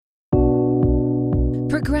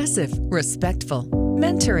Progressive, respectful,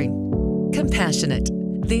 mentoring, compassionate.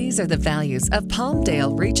 These are the values of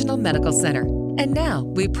Palmdale Regional Medical Center. And now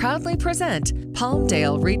we proudly present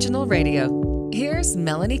Palmdale Regional Radio. Here's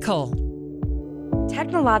Melanie Cole.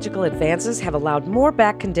 Technological advances have allowed more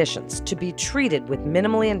back conditions to be treated with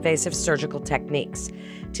minimally invasive surgical techniques.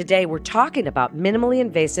 Today, we're talking about minimally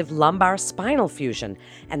invasive lumbar spinal fusion,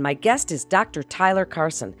 and my guest is Dr. Tyler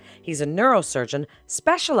Carson. He's a neurosurgeon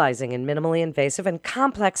specializing in minimally invasive and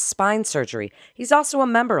complex spine surgery. He's also a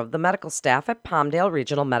member of the medical staff at Palmdale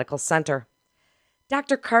Regional Medical Center.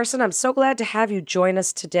 Dr. Carson, I'm so glad to have you join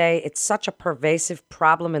us today. It's such a pervasive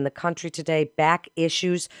problem in the country today, back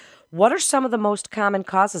issues. What are some of the most common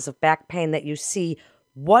causes of back pain that you see?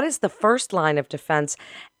 What is the first line of defense?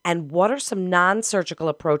 And what are some non-surgical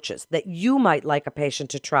approaches that you might like a patient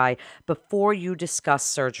to try before you discuss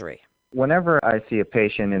surgery? Whenever I see a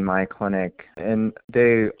patient in my clinic and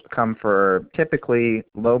they come for typically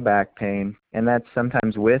low back pain, and that's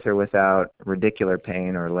sometimes with or without radicular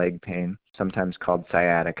pain or leg pain, sometimes called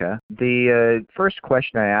sciatica, the first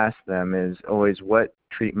question I ask them is always, what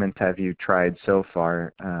treatment have you tried so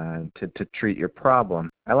far to treat your problem?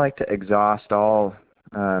 I like to exhaust all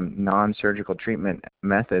non-surgical treatment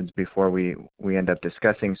methods before we end up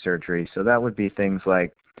discussing surgery. So that would be things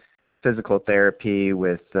like physical therapy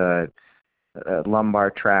with lumbar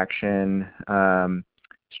traction,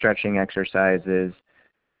 stretching exercises,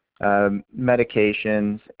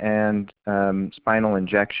 medications, and spinal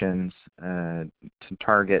injections to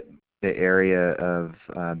target the area of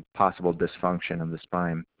possible dysfunction of the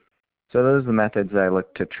spine. So those are the methods I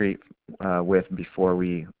look to treat with before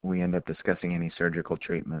we end up discussing any surgical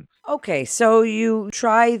treatments. Okay, so you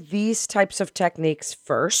try these types of techniques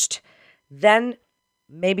first, then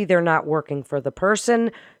maybe they're not working for the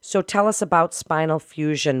person. So tell us about spinal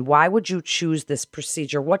fusion. Why would you choose this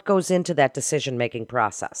procedure? What goes into that decision-making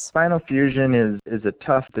process? Spinal fusion is a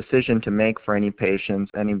tough decision to make for any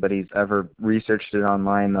patients. Anybody's ever researched it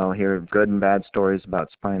online, they'll hear good and bad stories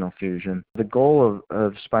about spinal fusion. The goal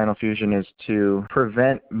of spinal fusion is to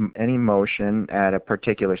prevent any motion at a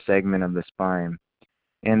particular segment of the spine.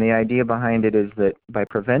 And the idea behind it is that by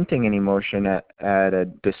preventing any motion at a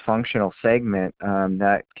dysfunctional segment,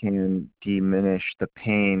 that can diminish the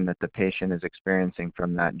pain that the patient is experiencing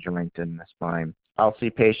from that joint in the spine. I'll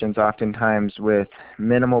see patients oftentimes with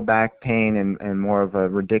minimal back pain and more of a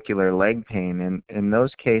radicular leg pain. And in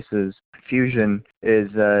those cases, fusion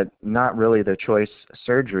is not really the choice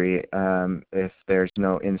surgery if there's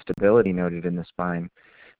no instability noted in the spine.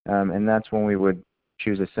 And that's when we would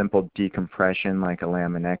choose a simple decompression like a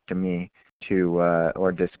laminectomy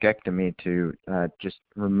or discectomy to just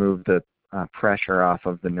remove the pressure off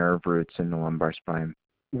of the nerve roots in the lumbar spine.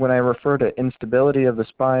 When I refer to instability of the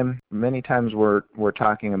spine, many times we're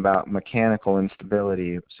talking about mechanical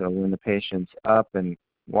instability. So when the patient's up and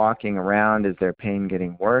walking around, is their pain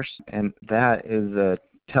getting worse? And that is a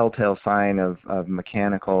telltale sign of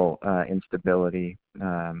mechanical instability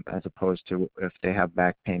as opposed to if they have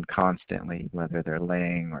back pain constantly, whether they're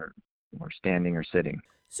laying or standing or sitting.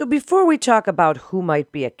 So before we talk about who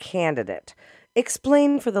might be a candidate,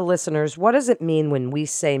 explain for the listeners, what does it mean when we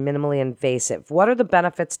say minimally invasive? What are the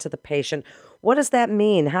benefits to the patient? What does that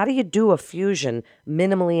mean? How do you do a fusion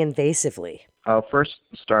minimally invasively? I'll first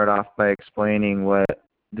start off by explaining what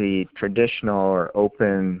the traditional or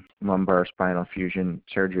open lumbar spinal fusion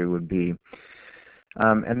surgery would be.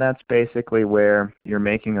 And that's basically where you're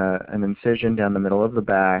making an incision down the middle of the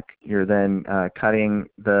back. You're then cutting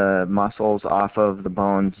the muscles off of the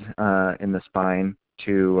bones in the spine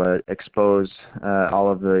to expose all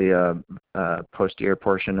of the posterior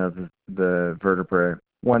portion of the vertebrae.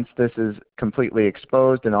 Once this is completely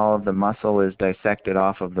exposed and all of the muscle is dissected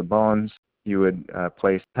off of the bones, you would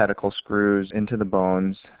place pedicle screws into the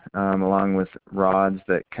bones along with rods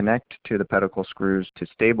that connect to the pedicle screws to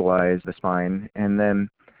stabilize the spine. And then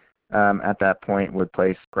at that point would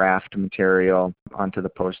place graft material onto the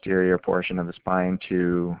posterior portion of the spine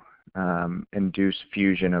to induce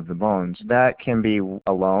fusion of the bones. That can be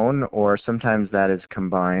alone, or sometimes that is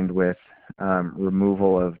combined with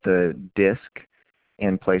removal of the disc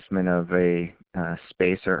and placement of a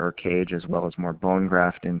spacer or cage, as well as more bone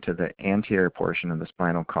graft into the anterior portion of the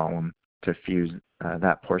spinal column to fuse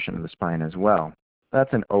that portion of the spine as well.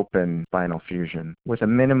 That's an open spinal fusion. With a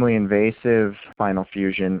minimally invasive spinal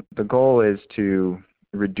fusion, the goal is to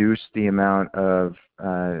reduce the amount of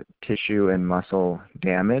tissue and muscle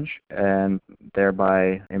damage, and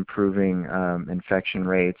thereby improving infection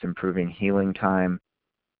rates, improving healing time,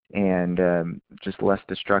 and just less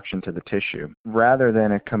destruction to the tissue. Rather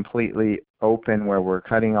than a completely open where we're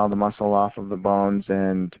cutting all the muscle off of the bones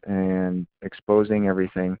and exposing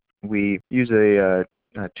everything, we use a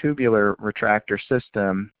tubular retractor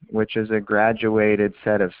system, which is a graduated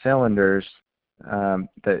set of cylinders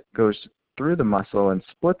that goes through the muscle and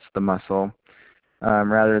splits the muscle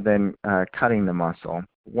rather than cutting the muscle.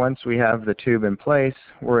 Once we have the tube in place,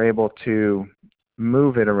 we're able to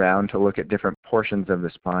move it around to look at different portions of the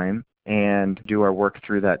spine and do our work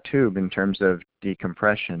through that tube in terms of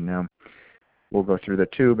decompression. Now, we'll go through the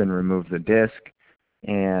tube and remove the disc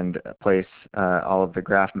and place all of the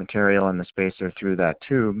graft material and the spacer through that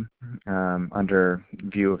tube under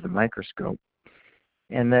view of the microscope.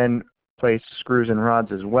 And then place screws and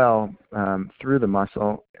rods as well through the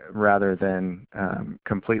muscle rather than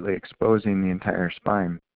completely exposing the entire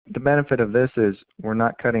spine. The benefit of this is we're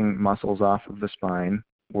not cutting muscles off of the spine.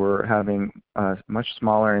 We're having a much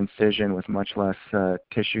smaller incision with much less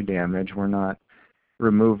tissue damage. We're not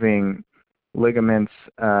removing ligaments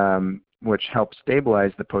which help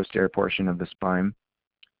stabilize the posterior portion of the spine.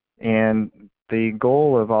 And the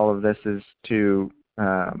goal of all of this is to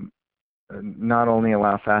not only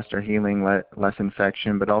allow faster healing, less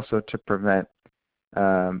infection, but also to prevent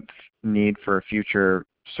need for future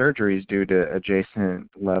surgeries due to adjacent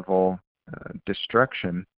level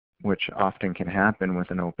destruction, which often can happen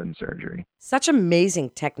with an open surgery. Such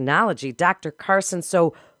amazing technology, Dr. Carson.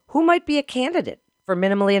 So who might be a candidate for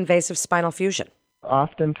minimally invasive spinal fusion?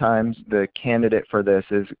 Oftentimes, the candidate for this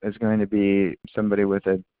is going to be somebody with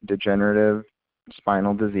a degenerative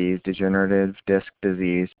spinal disease, degenerative disc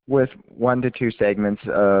disease, with 1 to 2 segments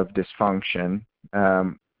of dysfunction.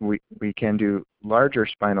 We can do larger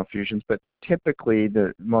spinal fusions, but typically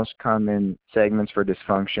the most common segments for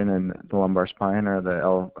dysfunction in the lumbar spine are the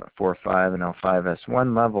L4-5 and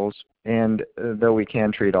L5-S1 levels, and though we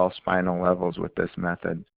can treat all spinal levels with this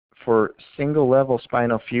method. For single-level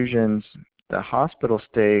spinal fusions, the hospital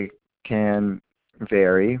stay can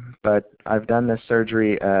vary, but I've done this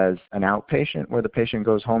surgery as an outpatient where the patient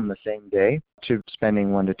goes home the same day to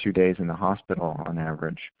spending 1 to 2 days in the hospital on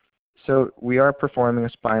average. So we are performing a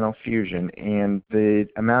spinal fusion, and the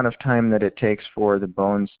amount of time that it takes for the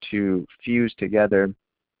bones to fuse together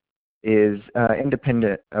is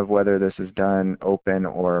independent of whether this is done open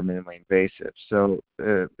or minimally invasive. So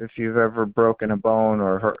if you've ever broken a bone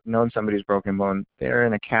or known somebody who's broken a bone, they're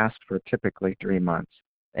in a cast for typically 3 months.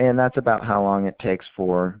 And that's about how long it takes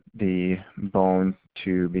for the bone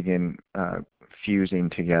to begin fusing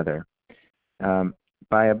together.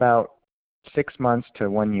 By about 6 months to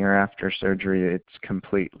 1 year after surgery, it's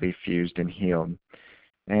completely fused and healed.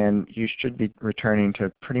 And you should be returning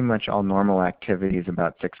to pretty much all normal activities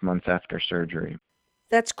about 6 months after surgery.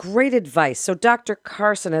 That's great advice. So, Dr.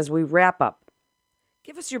 Carson, as we wrap up,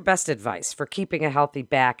 give us your best advice for keeping a healthy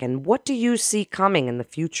back, and what do you see coming in the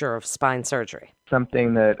future of spine surgery?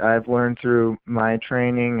 Something that I've learned through my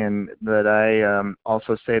training and that I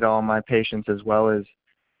also say to all my patients as well is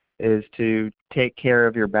to take care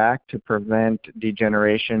of your back to prevent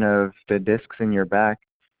degeneration of the discs in your back.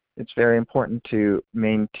 It's very important to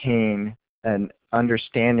maintain an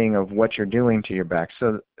understanding of what you're doing to your back.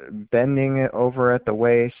 So bending it over at the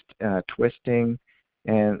waist, twisting,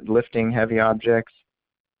 and lifting heavy objects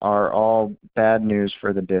are all bad news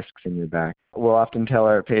for the discs in your back. We'll often tell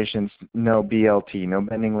our patients no BLT, no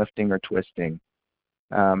bending, lifting, or twisting.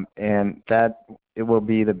 And that it will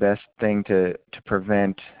be the best thing to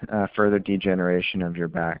prevent further degeneration of your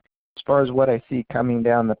back. As far as what I see coming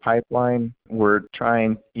down the pipeline, we're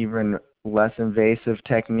trying even less invasive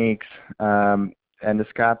techniques,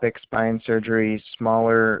 endoscopic spine surgery,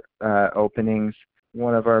 smaller openings.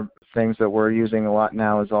 One of our things that we're using a lot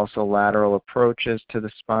now is also lateral approaches to the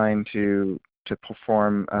spine to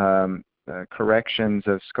perform corrections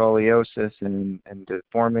of scoliosis and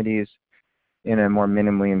deformities in a more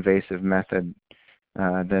minimally invasive method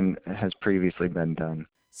than has previously been done.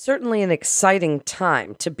 Certainly an exciting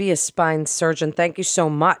time to be a spine surgeon. Thank you so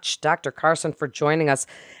much, Dr. Carson, for joining us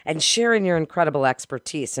and sharing your incredible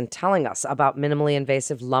expertise and telling us about minimally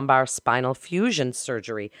invasive lumbar spinal fusion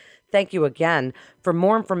surgery. Thank you again. For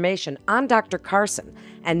more information on Dr. Carson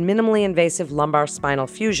and minimally invasive lumbar spinal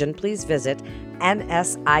fusion, please visit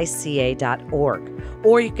nsica.org.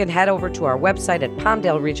 Or you can head over to our website at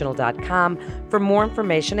palmdaleregional.com for more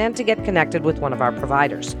information and to get connected with one of our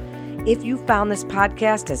providers. If you found this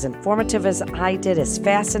podcast as informative as I did, as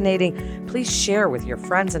fascinating, please share with your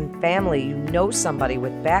friends and family. You know somebody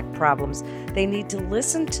with back problems. They need to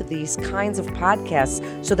listen to these kinds of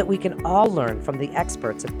podcasts so that we can all learn from the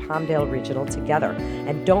experts at Palmdale Regional together.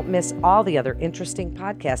 And don't miss all the other interesting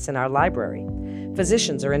podcasts in our library.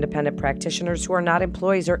 Physicians are independent practitioners who are not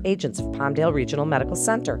employees or agents of Palmdale Regional Medical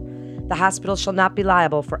Center. The hospital shall not be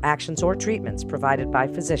liable for actions or treatments provided by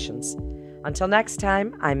physicians. Until next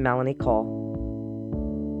time, I'm Melanie Cole.